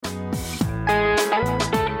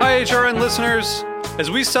HRN listeners.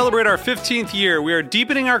 As we celebrate our 15th year, we are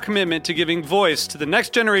deepening our commitment to giving voice to the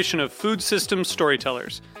next generation of food systems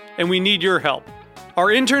storytellers, and we need your help. Our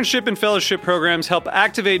internship and fellowship programs help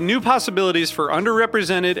activate new possibilities for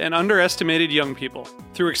underrepresented and underestimated young people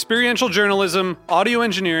through experiential journalism, audio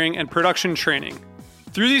engineering, and production training.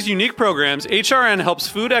 Through these unique programs, HRN helps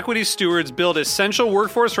food equity stewards build essential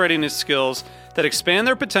workforce readiness skills that expand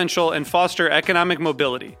their potential and foster economic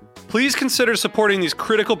mobility. Please consider supporting these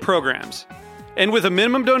critical programs. And with a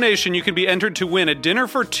minimum donation, you can be entered to win a dinner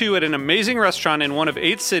for two at an amazing restaurant in one of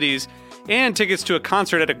 8 cities and tickets to a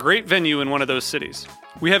concert at a great venue in one of those cities.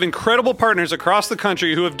 We have incredible partners across the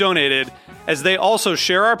country who have donated, as they also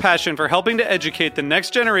share our passion for helping to educate the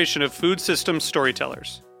next generation of food systems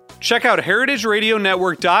storytellers. Check out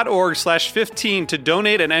heritageradionetwork.org/15 to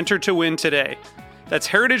donate and enter to win today. That's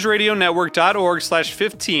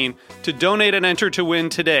heritageradionetwork.org/15 to donate and enter to win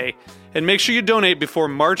today. And make sure you donate before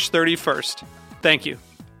March 31st. Thank you.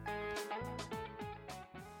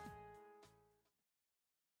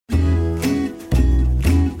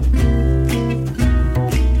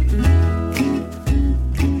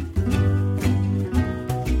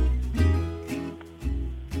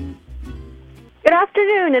 Good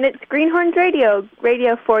afternoon, and it's Greenhorns Radio,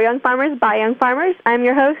 radio for young farmers by young farmers. I'm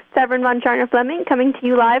your host, Severin von Charner Fleming, coming to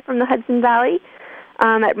you live from the Hudson Valley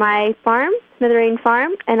at my farm, Smitherane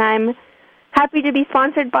Farm, and I'm happy to be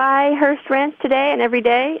sponsored by Hearst Ranch today and every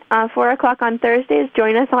day, 4 o'clock on Thursdays.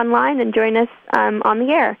 Join us online and join us on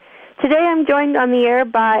the air. Today I'm joined on the air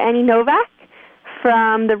by Annie Novak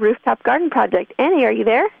from the Rooftop Garden Project. Annie, are you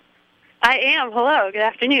there? I am. Hello. Good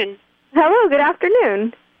afternoon. Hello. Good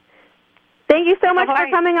afternoon. Thank you so much for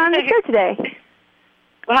coming on the show today.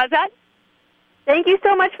 Well, how's that? Thank you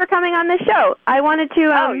so much for coming on the show. I wanted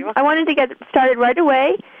to get started right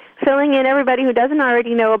away, filling in everybody who doesn't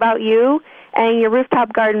already know about you and your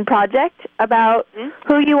Rooftop Garden Project, about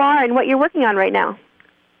who you are and what you're working on right now.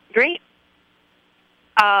 Great.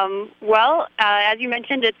 As you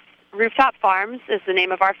mentioned, it's Rooftop Farms is the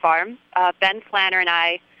name of our farm. Ben Flanner and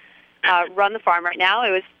I run the farm right now. It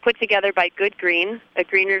was put together by Good Green, a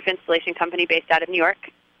green roof installation company based out of New York,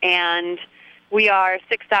 and we are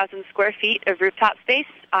 6,000 square feet of rooftop space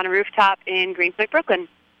on a rooftop in Greenpoint, Brooklyn.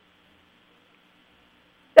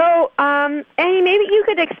 So, Annie, maybe you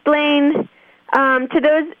could explain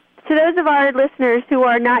to those of our listeners who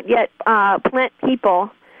are not yet plant people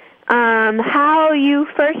how you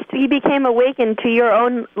became awakened to your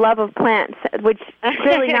own love of plants, which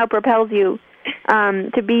really now propels you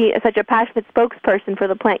to be such a passionate spokesperson for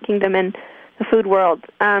the plant kingdom and the food world.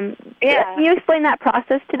 Can you explain that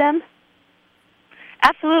process to them?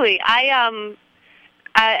 Absolutely. As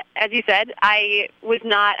you said, I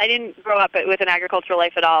didn't grow up with an agricultural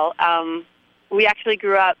life at all. We actually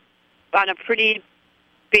grew up on a pretty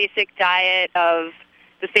basic diet of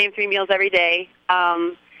the same 3 meals every day.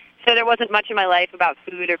 So there wasn't much in my life about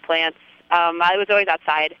food or plants. I was always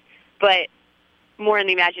outside, but more in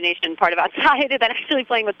the imagination part of outside than actually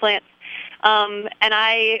playing with plants. When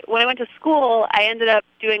I went to school, I ended up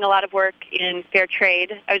doing a lot of work in fair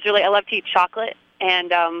trade. I love to eat chocolate,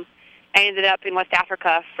 and I ended up in West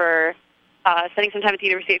Africa for spending some time at the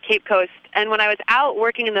University of Cape Coast. And when I was out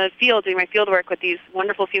working in the field, doing my field work with these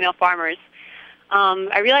wonderful female farmers,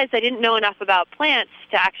 I realized I didn't know enough about plants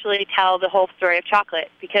to actually tell the whole story of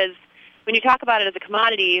chocolate, because when you talk about it as a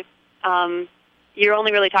commodity, you're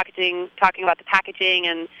only really talking about the packaging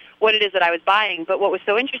and what it is that I was buying. But what was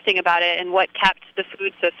so interesting about it and what kept the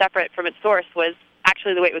food so separate from its source was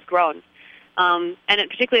actually the way it was grown. And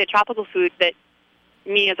particularly a tropical food that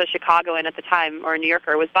me as a Chicagoan at the time, or a New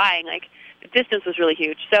Yorker, was buying, like, the distance was really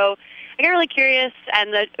huge. So I got really curious,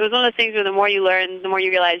 and it was one of those things where the more you learn, the more you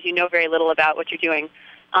realize you know very little about what you're doing.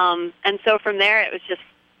 And so from there, it was just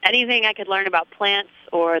anything I could learn about plants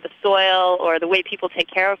or the soil or the way people take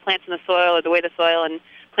care of plants in the soil or the way the soil and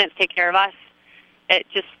plants take care of us.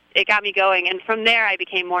 It got me going. And from there, I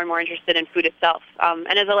became more and more interested in food itself.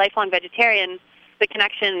 And as a lifelong vegetarian, the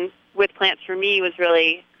connection with plants for me was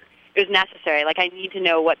really, it was necessary. Like, I need to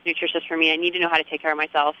know what's nutritious for me. I need to know how to take care of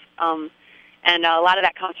myself. And a lot of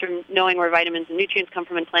that comes from knowing where vitamins and nutrients come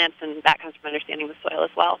from in plants, and that comes from understanding the soil as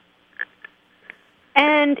well.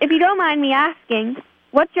 And if you don't mind me asking,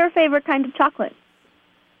 what's your favorite kind of chocolate?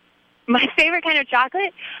 My favorite kind of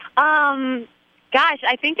chocolate?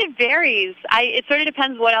 I think it varies. It sort of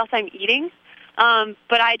depends what else I'm eating.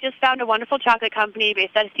 But I just found a wonderful chocolate company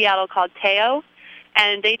based out of Seattle called Teo,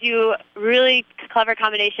 and they do really clever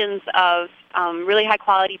combinations of really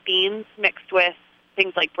high-quality beans mixed with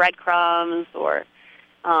things like breadcrumbs, or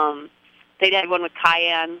they had one with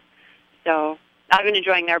cayenne. So I've been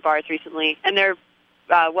enjoying their bars recently, and they're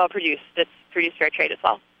well-produced, that's produced fair trade as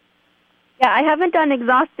well. Yeah, I haven't done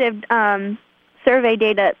exhaustive survey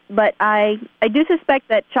data, but I do suspect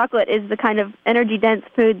that chocolate is the kind of energy-dense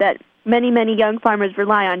food that many, many young farmers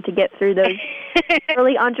rely on to get through those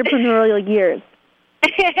early entrepreneurial years.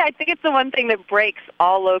 I think it's the one thing that breaks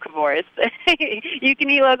all locavores. You can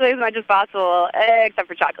eat locally as much as possible, except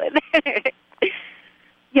for chocolate.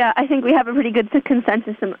 Yeah, I think we have a pretty good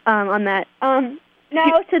consensus on that.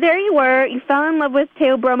 Now, so there you were. You fell in love with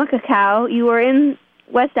Theobroma cacao. You were in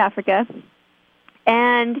West Africa,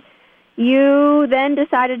 and you then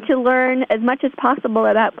decided to learn as much as possible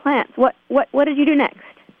about plants. What did you do next?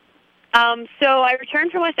 So I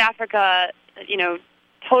returned from West Africa,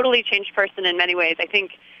 totally changed person in many ways. I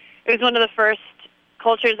think it was one of the first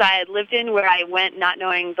cultures I had lived in where I went not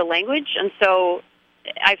knowing the language, and so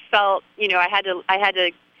I felt, I had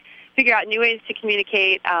to figure out new ways to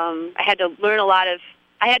communicate. I had to learn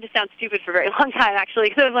I had to sound stupid for a very long time, actually,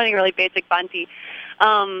 because I was learning really basic Bantu.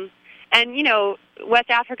 And,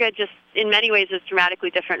 West Africa just in many ways is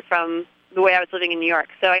dramatically different from the way I was living in New York.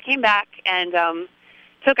 So I came back and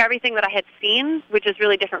took everything that I had seen, which is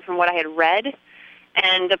really different from what I had read,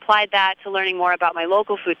 and applied that to learning more about my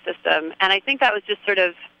local food system. And I think that was just sort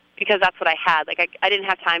of because that's what I had. Like, I didn't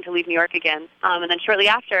have time to leave New York again. And then shortly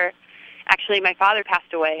after, actually, my father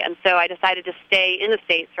passed away, and so I decided to stay in the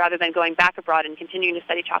States rather than going back abroad and continuing to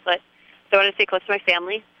study chocolate. So I wanted to stay close to my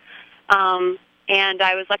family. And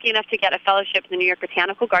I was lucky enough to get a fellowship in the New York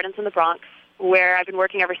Botanical Gardens in the Bronx, where I've been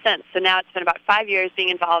working ever since. So now it's been about 5 years being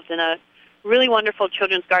involved in a really wonderful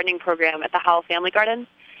children's gardening program at the Howell Family Garden.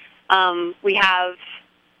 We have,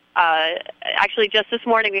 actually just this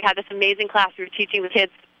morning, we had this amazing class. We were teaching the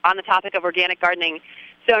kids on the topic of organic gardening.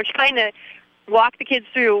 So I'm trying to walk the kids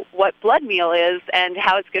through what blood meal is and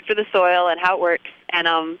how it's good for the soil and how it works. And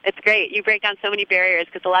it's great. You break down so many barriers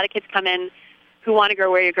because a lot of kids come in who want to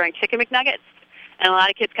grow where you're growing chicken McNuggets, and a lot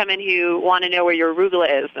of kids come in who want to know where your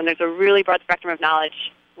arugula is. And there's a really broad spectrum of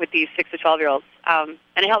knowledge with these 6 to 12-year-olds. And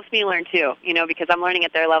it helps me learn, too, because I'm learning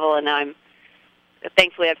at their level, and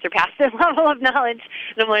thankfully I've surpassed their level of knowledge,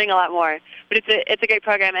 and I'm learning a lot more. But it's a great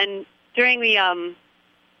program. And during the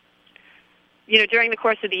during the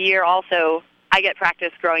course of the year also, I get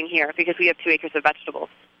practice growing here because we have 2 acres of vegetables.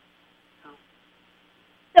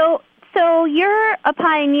 So you're a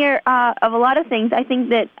pioneer of a lot of things. I think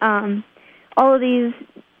that all of these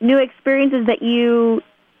new experiences that you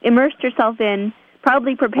immersed yourself in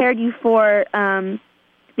probably prepared you for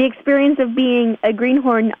the experience of being a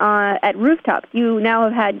greenhorn at rooftops. You now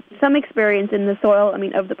have had some experience in the soil,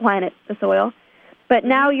 of the planet, the soil, but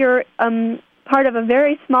now you're part of a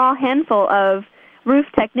very small handful of roof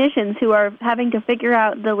technicians who are having to figure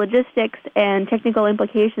out the logistics and technical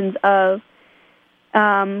implications of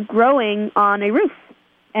growing on a roof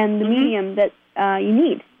and the medium that you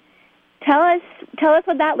need. Tell us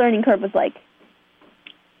what that learning curve was like.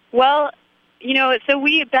 Well, so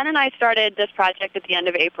Ben and I started this project at the end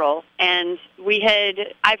of April, and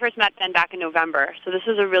I first met Ben back in November, so this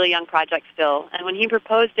is a really young project still. And when he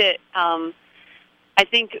proposed it, I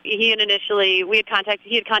think he had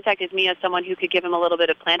contacted me as someone who could give him a little bit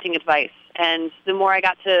of planting advice. And the more I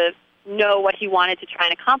got to know what he wanted to try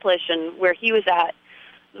and accomplish and where he was at,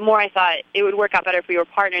 the more I thought it would work out better if we were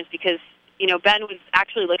partners because, Ben was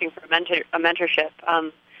actually looking for a mentorship.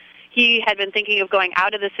 He had been thinking of going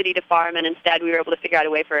out of the city to farm, and instead we were able to figure out a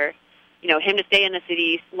way for, him to stay in the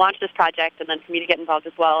city, launch this project, and then for me to get involved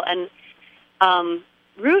as well. And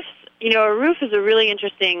roofs, a roof is a really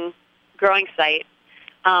interesting growing site.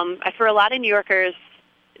 For a lot of New Yorkers,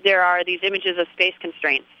 there are these images of space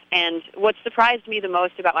constraints. And what surprised me the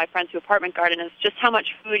most about my friends who apartment garden is just how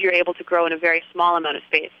much food you're able to grow in a very small amount of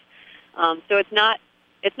space. So it's not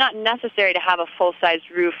necessary to have a full-sized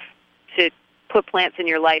roof to put plants in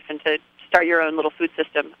your life and to start your own little food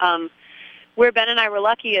system. Where Ben and I were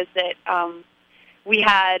lucky is that right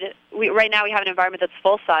now we have an environment that's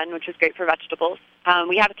full sun, which is great for vegetables.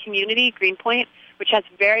 We have a community, Greenpoint, which has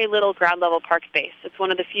very little ground-level park space. It's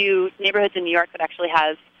one of the few neighborhoods in New York that actually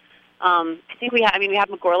has, we have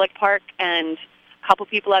McGorlick Park, and a couple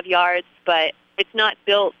people have yards, but it's not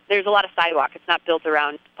built, there's a lot of sidewalk. It's not built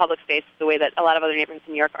around public space the way that a lot of other neighborhoods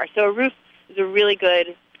in New York are. So a roof is a really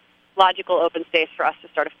good, logical open space for us to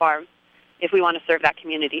start a farm if we want to serve that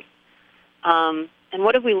community. And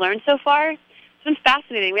what have we learned so far? It's been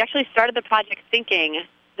fascinating. We actually started the project thinking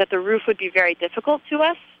that the roof would be very difficult to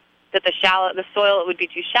us, that the soil would be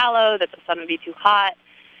too shallow, that the sun would be too hot,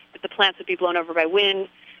 that the plants would be blown over by wind.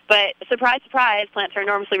 But surprise, surprise, plants are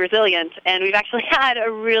enormously resilient, and we've actually had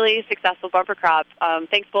a really successful bumper crop,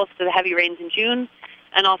 thanks both to the heavy rains in June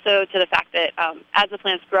and also to the fact that as the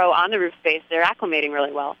plants grow on the roof space, they're acclimating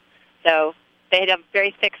really well. So they have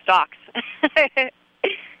very thick stalks.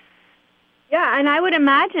 Yeah, and I would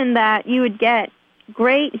imagine that you would get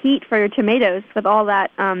great heat for your tomatoes with all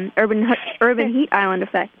that urban heat island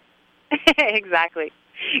effect. Exactly.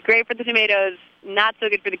 Great for the tomatoes, not so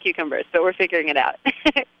good for the cucumbers, but we're figuring it out.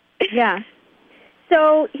 Yeah.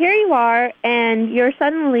 So here you are, and you're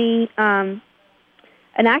suddenly an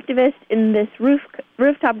activist in this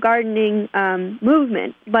rooftop gardening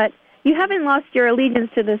movement, but you haven't lost your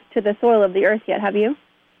allegiance to the soil of the earth yet, have you?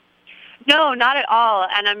 No, not at all,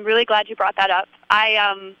 and I'm really glad you brought that up.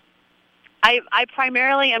 I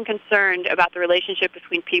primarily am concerned about the relationship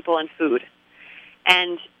between people and food,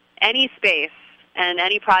 and any space and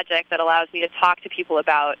any project that allows me to talk to people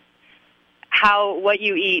about how what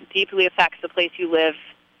you eat deeply affects the place you live,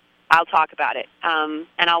 I'll talk about it, and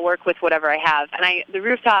I'll work with whatever I have. And the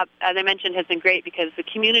rooftop, as I mentioned, has been great because the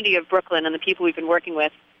community of Brooklyn and the people we've been working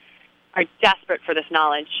with are desperate for this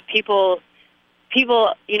knowledge. People,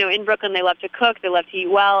 in Brooklyn, they love to cook, they love to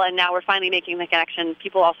eat well, and now we're finally making the connection.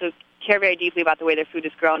 People also care very deeply about the way their food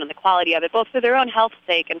is grown and the quality of it, both for their own health's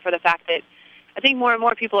sake and for the fact that I think more and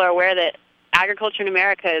more people are aware that agriculture in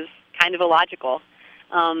America is kind of illogical.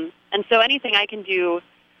 And so anything I can do,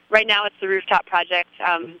 right now it's the Rooftop Project.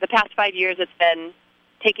 The past 5 years it's been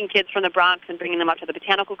taking kids from the Bronx and bringing them up to the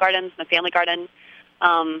botanical gardens and the family garden.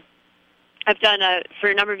 I've done, for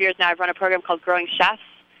a number of years now, I've run a program called Growing Chefs,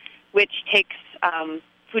 which takes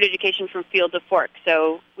food education from field to fork.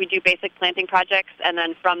 So we do basic planting projects, and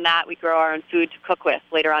then from that we grow our own food to cook with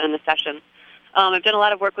later on in the session. I've done a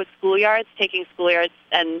lot of work with schoolyards, taking schoolyards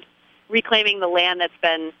and reclaiming the land that's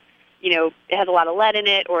been, it has a lot of lead in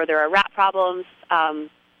it or there are rat problems, and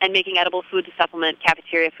making edible food to supplement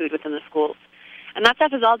cafeteria food within the schools. And that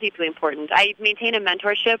stuff is all deeply important. I maintain a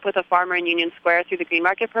mentorship with a farmer in Union Square through the Green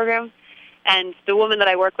Market program, and the woman that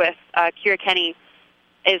I work with, Kira Kenny,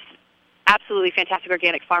 is absolutely fantastic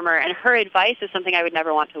organic farmer, and her advice is something I would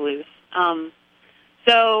never want to lose.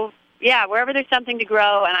 So, yeah, wherever there's something to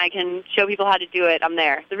grow and I can show people how to do it, I'm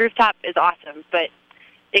there. The rooftop is awesome, but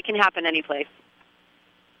it can happen any place.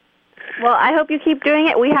 Well, I hope you keep doing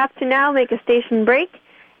it. We have to now make a station break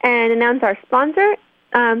and announce our sponsor.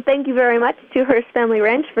 Thank you very much to Hearst Family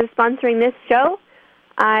Ranch for sponsoring this show.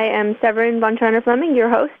 I am Severin von Turner-Fleming, your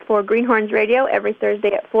host for Greenhorns Radio every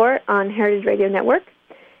Thursday at 4 on Heritage Radio Network.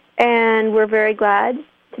 And we're very glad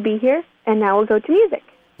to be here. And now we'll go to music.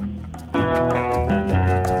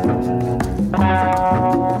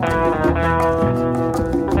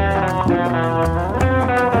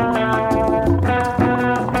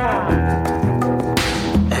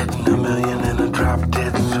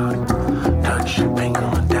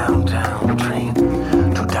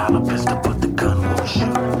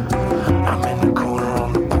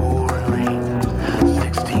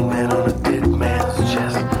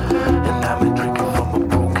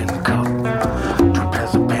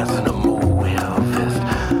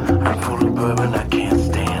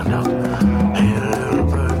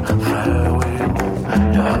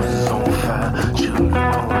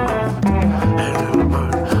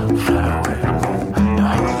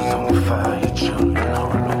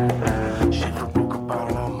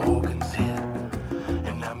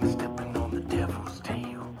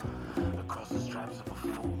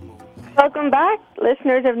 Welcome back,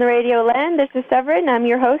 listeners of the Radio Land. This is Severin. I'm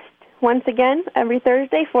your host once again every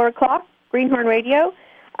Thursday, 4 o'clock, Greenhorn Radio.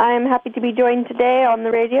 I am happy to be joined today on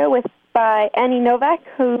the radio by Annie Novak,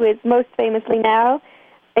 who is most famously now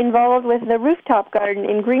involved with the Rooftop Garden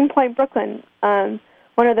in Greenpoint, Brooklyn,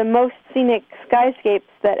 one of the most scenic skyscapes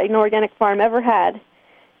that an organic farm ever had.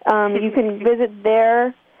 You can visit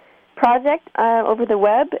their project over the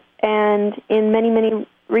web and in many, many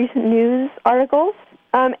recent news articles.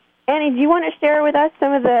 Annie, do you want to share with us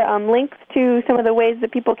some of the links to some of the ways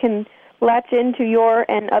that people can latch into your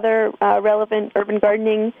and other relevant urban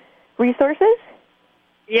gardening resources?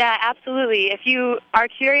 Yeah, absolutely. If you are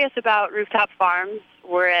curious about rooftop farms,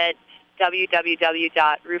 we're at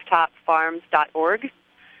www.rooftopfarms.org.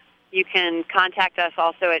 You can contact us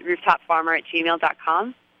also at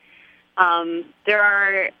rooftopfarmer@gmail.com. There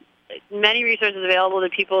are many resources available to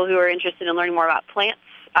people who are interested in learning more about plants.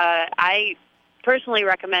 I personally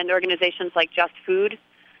recommend organizations like Just Food.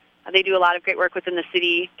 They do a lot of great work within the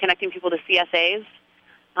city, connecting people to CSAs.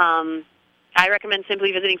 I recommend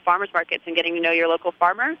simply visiting farmers markets and getting to know your local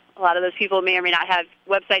farmer. A lot of those people may or may not have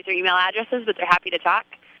websites or email addresses, but they're happy to talk.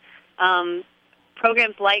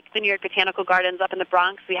 Programs like the New York Botanical Gardens up in the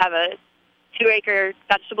Bronx. We have a 2-acre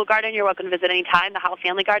vegetable garden. You're welcome to visit any time, the Howell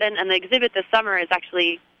Family Garden. And the exhibit this summer is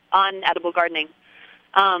actually on edible gardening.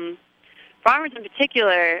 farmers in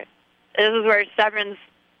particular, this is where Severin's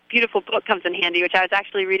beautiful book comes in handy, which I was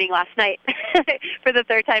actually reading last night for the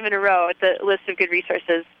third time in a row with the list of good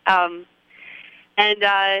resources.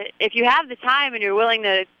 If you have the time and you're willing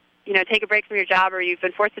to, take a break from your job, or you've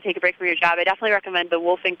been forced to take a break from your job, I definitely recommend the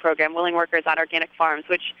Wolfing program, Willing Workers on Organic Farms,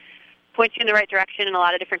 which points you in the right direction in a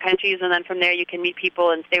lot of different countries, and then from there you can meet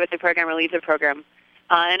people and stay with the program or leave the program.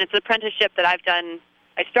 And it's an apprenticeship that I've done.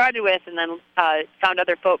 I started with and then found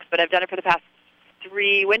other folks, but I've done it for the past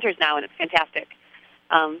 3 winters now, and it's fantastic.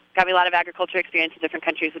 Got me a lot of agriculture experience in different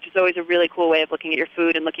countries, which is always a really cool way of looking at your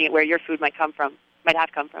food and looking at where your food might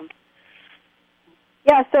have come from.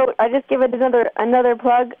 Yeah, so I just give it another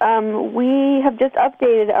plug. We have just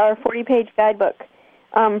updated our 40-page guidebook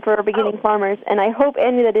for beginning farmers, and I hope,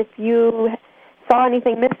 Andy, that if you saw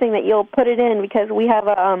anything missing, that you'll put it in, because we have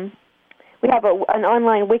an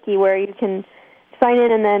online wiki where you can sign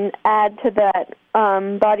in and then add to that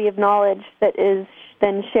body of knowledge that is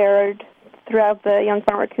then shared throughout the young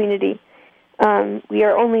farmer community. We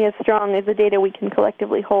are only as strong as the data we can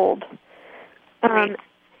collectively hold.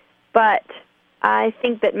 But I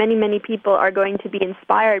think that many, many people are going to be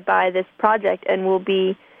inspired by this project and will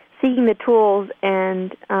be seeking the tools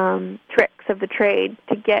and tricks of the trade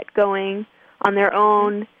to get going on their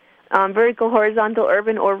own vertical, horizontal,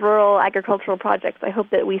 urban, or rural agricultural projects. I hope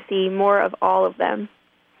that we see more of all of them.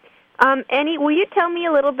 Annie, will you tell me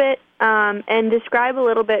a little bit and describe a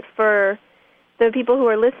little bit for the people who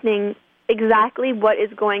are listening exactly what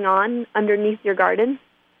is going on underneath your garden?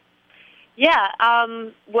 Yeah,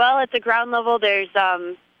 well, at the ground level, there's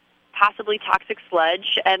possibly toxic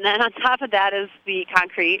sludge, and then on top of that is the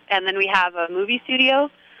concrete, and then we have a movie studio.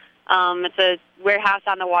 It's a warehouse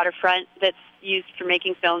on the waterfront that's used for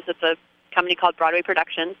making films. It's a company called Broadway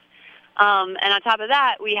Productions. And on top of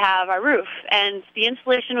that, we have our roof, and the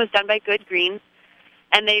installation was done by Good Green,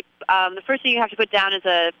 and the first thing you have to put down is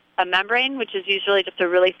a membrane, which is usually just a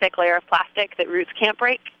really thick layer of plastic that roots can't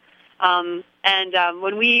break.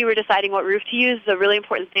 When we were deciding what roof to use, the really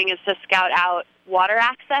important thing is to scout out water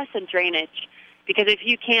access and drainage, because if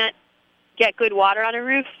you can't get good water on a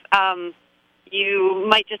roof, you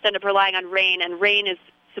might just end up relying on rain, and rain is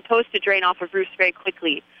supposed to drain off of roofs very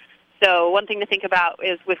quickly. So one thing to think about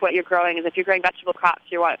is with what you're growing is if you're growing vegetable crops,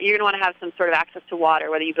 you're going to want to have some sort of access to water,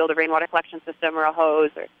 whether you build a rainwater collection system or a hose.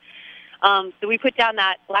 So we put down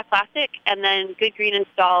that black plastic, and then Good Green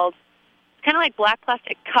installed kind of like black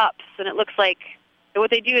plastic cups, and it looks like what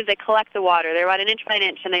they do is they collect the water. They're about 1 inch by 1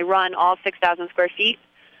 inch, and they run all 6,000 square feet.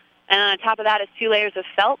 And on top of that is 2 layers of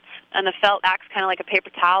felt, and the felt acts kind of like a paper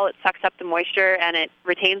towel. It sucks up the moisture, and it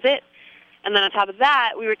retains it. And then on top of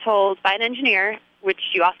that, we were told by an engineer, which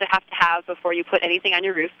you also have to have before you put anything on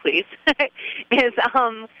your roof, please, but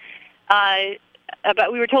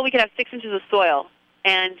we were told we could have 6 inches of soil.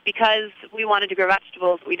 And because we wanted to grow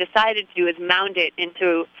vegetables, what we decided to do is mound it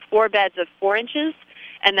into 4 beds of 4 inches,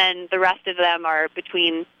 and then the rest of them are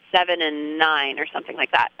between 7 and 9 or something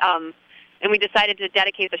like that. And we decided to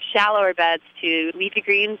dedicate the shallower beds to leafy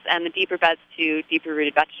greens and the deeper beds to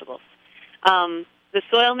deeper-rooted vegetables. The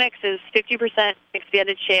soil mix is 50%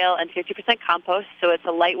 expanded shale and 50% compost, so it's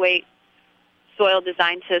a lightweight soil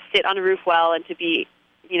designed to sit on a roof well and to be,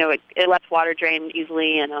 it lets water drain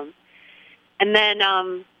easily. And then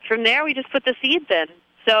from there, we just put the seeds in.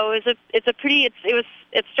 So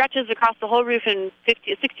it stretches across the whole roof in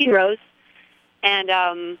 16 rows,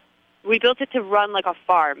 and we built it to run like a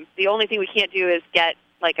farm. The only thing we can't do is get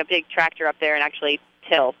like a big tractor up there and actually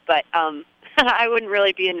till, but I wouldn't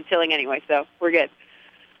really be into tilling anyway, so we're good.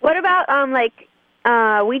 What about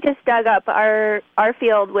we just dug up our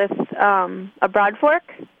field with a broad fork,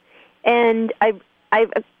 and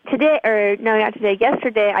yesterday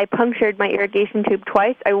I punctured my irrigation tube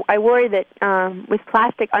twice. I worry that with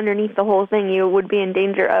plastic underneath the whole thing, you would be in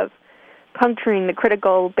danger of puncturing the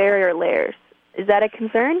critical barrier layers. Is that a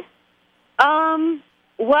concern?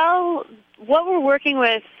 Well, what we're working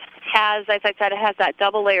with has, as I said, it has that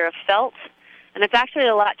double layer of felt, and it's actually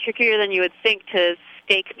a lot trickier than you would think to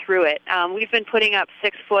stake through it. We've been putting up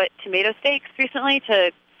 6-foot tomato stakes recently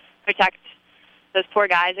to protect those poor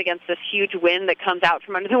guys against this huge wind that comes out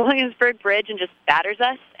from under the Williamsburg Bridge and just batters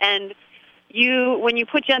us. And when you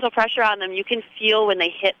put gentle pressure on them, you can feel when they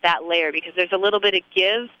hit that layer because there's a little bit of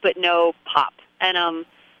give but no pop. And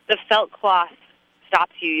the felt cloth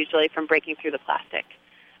stops you usually from breaking through the plastic.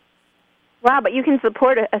 Wow, but you can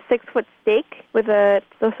support a 6-foot stake with the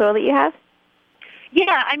soil that you have?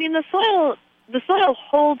 Yeah, I mean the soil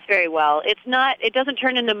holds very well. It doesn't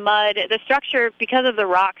turn into mud. The structure, because of the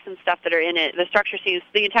rocks and stuff that are in it,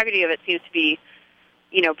 the integrity of it seems to be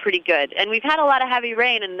pretty good. And we've had a lot of heavy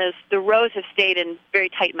rain, and the rows have stayed in very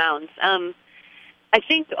tight mounds. I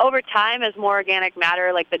think over time, as more organic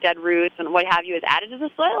matter, like the dead roots and what have you, is added to the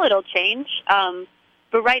soil, it'll change.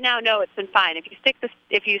 But right now, no, it's been fine. If you stick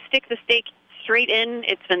the stake straight in,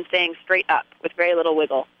 it's been staying straight up with very little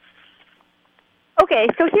wiggle. Okay,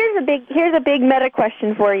 so here's a big meta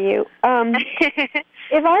question for you.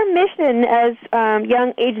 If our mission as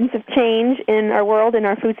young agents of change in our world, in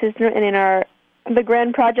our food system, and in the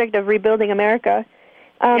grand project of rebuilding America,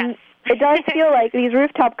 yes. It does feel like these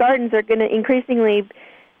rooftop gardens are going to increasingly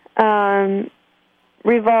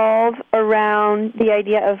revolve around the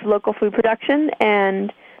idea of local food production,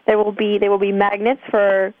 and they will be magnets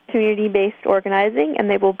for community-based organizing, and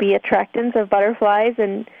they will be attractants of butterflies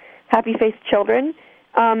and happy-faced children,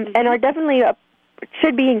 and are definitely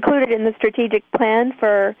should be included in the strategic plan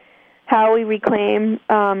for how we reclaim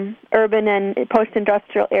urban and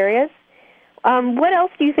post-industrial areas. What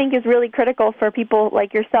else do you think is really critical for people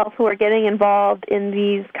like yourself who are getting involved in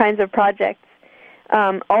these kinds of projects?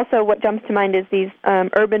 Also, what jumps to mind is these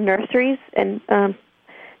urban nurseries and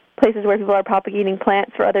places where people are propagating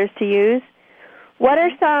plants for others to use. What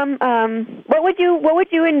are some? What would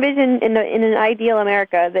you envision in an ideal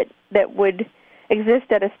America that would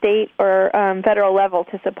exist at a state or federal level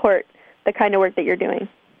to support the kind of work that you're doing?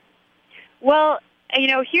 Well,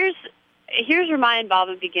 here's where my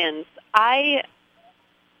involvement begins. I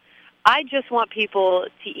just want people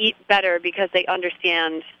to eat better because they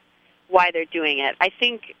understand why they're doing it. I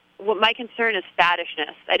think what my concern is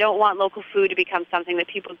faddishness. I don't want local food to become something that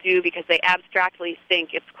people do because they abstractly think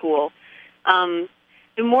it's cool. The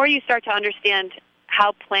more you start to understand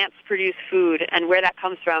how plants produce food and where that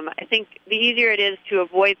comes from, I think the easier it is to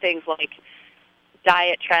avoid things like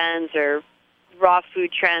diet trends or raw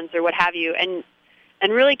food trends or what have you, and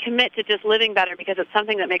really commit to just living better because it's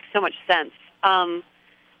something that makes so much sense.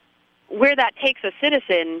 Where that takes a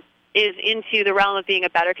citizen is into the realm of being a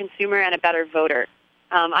better consumer and a better voter.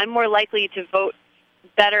 I'm more likely to vote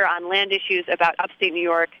better on land issues about upstate New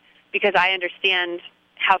York because I understand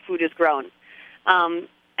how food is grown and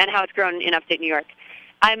how it's grown in upstate New York.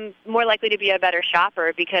 I'm more likely to be a better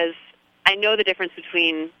shopper because I know the difference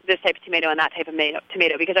between this type of tomato and that type of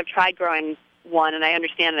tomato because I've tried growing one and I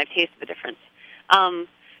understand and I've tasted the difference.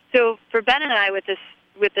 So for Ben and I, with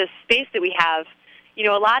this space that we have, a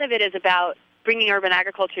lot of it is about bringing urban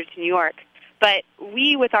agriculture to New York. But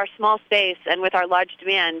we, with our small space and with our large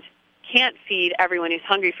demand, can't feed everyone who's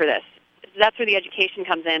hungry for this. That's where the education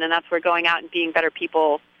comes in, and that's where going out and being better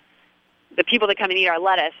people, the people that come and eat our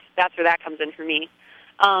lettuce, that's where that comes in for me.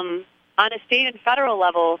 On a state and federal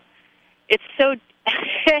level, it's so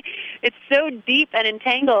it's so deep and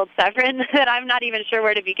entangled, Severin, that I'm not even sure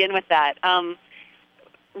where to begin with that.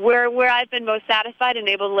 Where I've been most satisfied and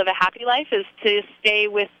able to live a happy life is to stay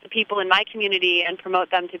with the people in my community and promote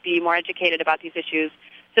them to be more educated about these issues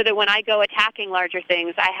so that when I go attacking larger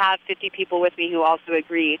things, I have 50 people with me who also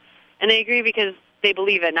agree. And they agree because they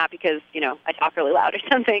believe it, not because, I talk really loud or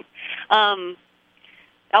something.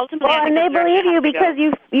 Ultimately, well, and they believe you because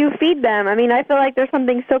you feed them. I mean, I feel like there's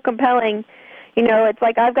something so compelling. It's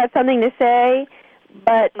like I've got something to say,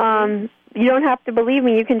 but you don't have to believe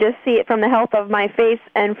me. You can just see it from the health of my face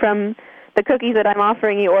and from the cookies that I'm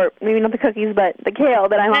offering you, or maybe not the cookies, but the kale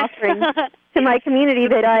that I'm offering to my community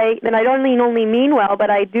that I don't only mean well, but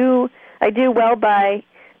I do well by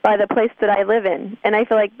the place that I live in. And I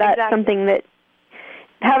feel like that's something that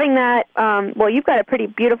having that. Well, you've got a pretty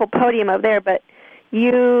beautiful podium up there, but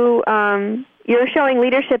you're showing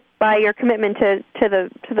leadership by your commitment to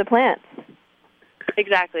the plants.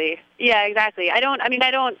 Exactly. Yeah, exactly.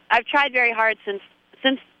 I've tried very hard since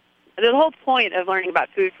the whole point of learning about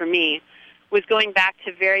food for me was going back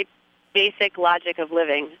to very basic logic of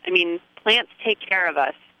living. I mean, plants take care of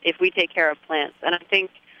us if we take care of plants. And I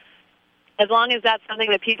think as long as that's something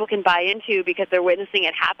that people can buy into because they're witnessing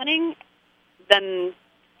it happening, then,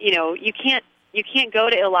 you can't go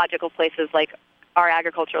to illogical places like our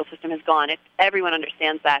agricultural system has gone. Everyone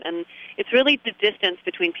understands that. And it's really the distance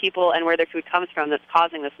between people and where their food comes from that's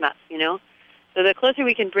causing this mess, So the closer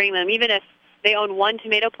we can bring them, even if they own one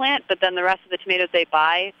tomato plant, but then the rest of the tomatoes they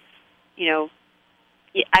buy,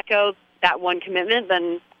 echo that one commitment,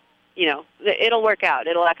 then, it'll work out.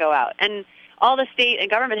 It'll echo out. And all the state and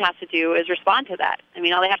government has to do is respond to that. I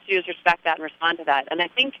mean, all they have to do is respect that and respond to that. And I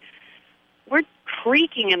think we're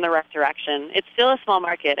creaking in the right direction. It's still a small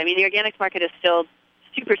market. I mean, the organics market is still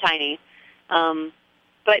super tiny,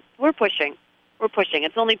 but we're pushing. We're pushing.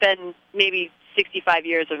 It's only been maybe 65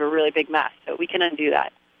 years of a really big mess, so we can undo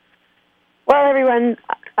that. Well, everyone,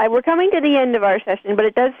 we're coming to the end of our session, but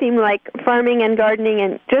it does seem like farming and gardening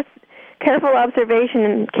and just careful observation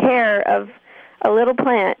and care of a little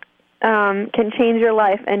plant can change your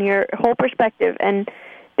life and your whole perspective. And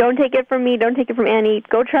don't take it from me. Don't take it from Annie.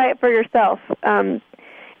 Go try it for yourself.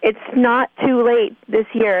 It's not too late this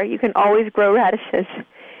year. You can always grow radishes,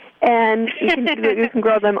 and you can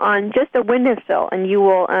grow them on just a windowsill, and you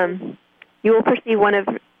will perceive one of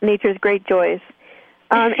nature's great joys.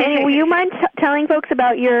 Annie, will you mind telling folks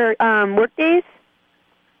about your work days?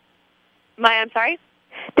 I'm sorry?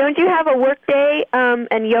 Don't you have a work day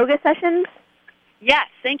and yoga sessions? Yes,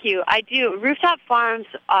 thank you. I do. Rooftop Farms,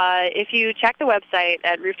 if you check the website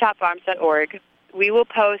at rooftopfarms.org, we will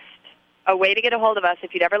post a way to get a hold of us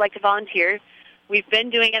if you'd ever like to volunteer. We've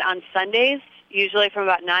been doing it on Sundays, usually from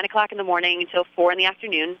about 9 o'clock in the morning until 4 in the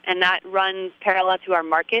afternoon, and that runs parallel to our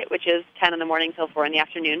market, which is 10 in the morning until 4 in the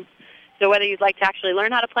afternoon. So whether you'd like to actually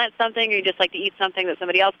learn how to plant something or you just like to eat something that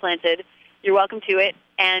somebody else planted, you're welcome to it.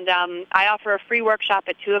 And I offer a free workshop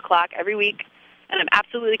at 2 o'clock every week, and I'm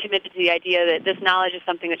absolutely committed to the idea that this knowledge is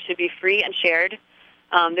something that should be free and shared.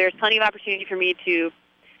 There's plenty of opportunity for me to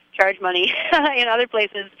charge money in other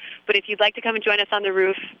places, but if you'd like to come and join us on the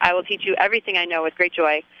roof, I will teach you everything I know with great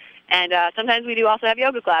joy. And sometimes we do also have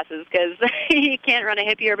yoga classes, because you can't run a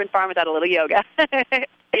hippie urban farm without a little yoga.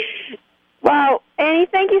 Wow, Annie,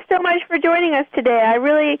 thank you so much for joining us today.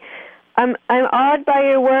 I'm awed by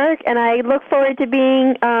your work, and I look forward to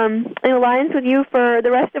being in alliance with you for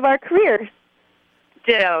the rest of our careers.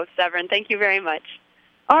 Ditto, Severin. Thank you very much.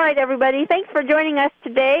 All right, everybody. Thanks for joining us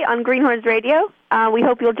today on Greenhorns Radio. We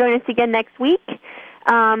hope you'll join us again next week,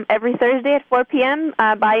 every Thursday at 4 p.m.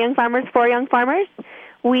 By Young Farmers for Young Farmers.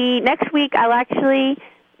 Next week, I'll actually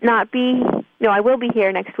not be. No, I will be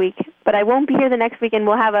here next week, but I won't be here the next week, and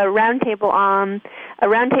we'll have a roundtable. A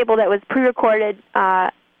roundtable that was pre-recorded.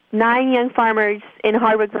 9 young farmers in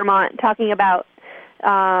Hardwick, Vermont, talking about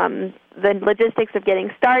the logistics of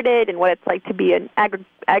getting started and what it's like to be an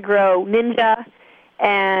agro ninja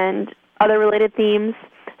and other related themes.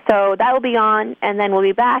 So that will be on, and then we'll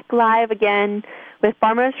be back live again with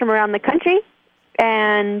farmers from around the country.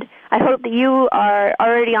 And I hope that you are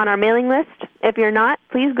already on our mailing list. If you're not,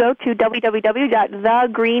 please go to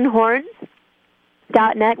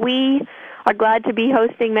www.thegreenhorns.net. We are glad to be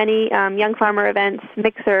hosting many young farmer events,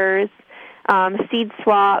 mixers, seed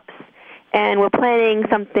swaps, and we're planning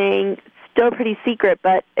something still pretty secret,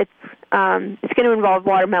 but it's going to involve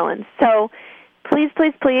watermelons. So please,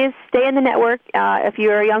 please, please stay in the network. If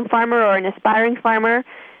you're a young farmer or an aspiring farmer,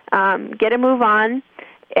 get a move on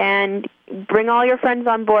and bring all your friends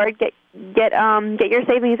on board. Get your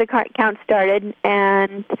savings account started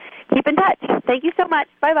and keep in touch. Thank you so much.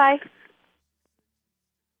 Bye-bye.